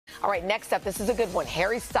All right, next up, this is a good one.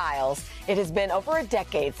 Harry Styles. It has been over a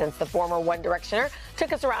decade since the former One Directioner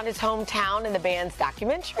took us around his hometown in the band's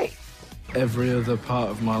documentary. Every other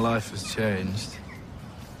part of my life has changed.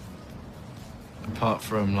 Apart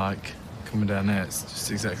from, like, coming down here, it's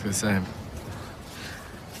just exactly the same.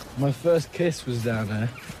 My first kiss was down there.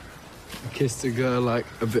 I kissed a girl, like,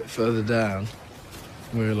 a bit further down.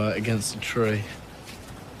 We were, like, against a tree.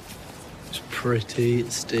 It's pretty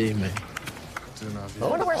steamy. I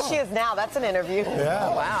wonder where she is now. That's an interview. Yeah.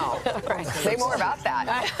 Oh, wow. Right. Say more about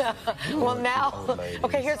that. Well, now,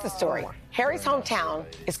 okay, here's the story. Harry's hometown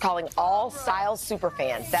is calling all Styles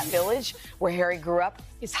superfans. That village where Harry grew up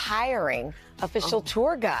is hiring official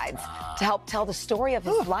tour guides to help tell the story of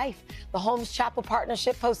his life. The Holmes Chapel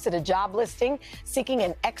partnership posted a job listing seeking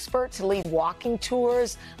an expert to lead walking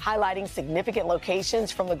tours, highlighting significant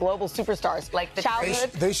locations from the global superstars like the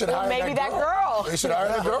childhood. They should hire maybe that girl. They should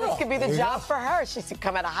hire the girl. This could be the job for her. She should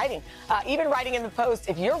come out of hiding. Even writing in the post,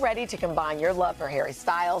 if you're ready to combine your love for Harry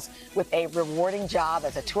Styles with a rewarding job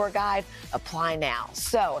as a tour guide, apply now.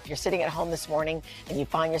 So if you're sitting at home this morning and you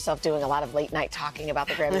find yourself doing a lot of late night talking about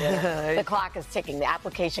the Grammy winner, the clock is ticking. The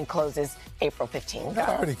application closes April 15th.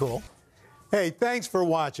 That's pretty cool. Hey, thanks for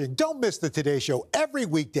watching. Don't miss the Today Show every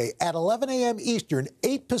weekday at 11 a.m. Eastern,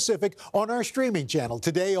 8 Pacific on our streaming channel,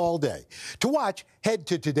 Today All Day. To watch, head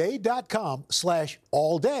to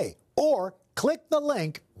today.com/allday or click the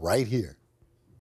link right here.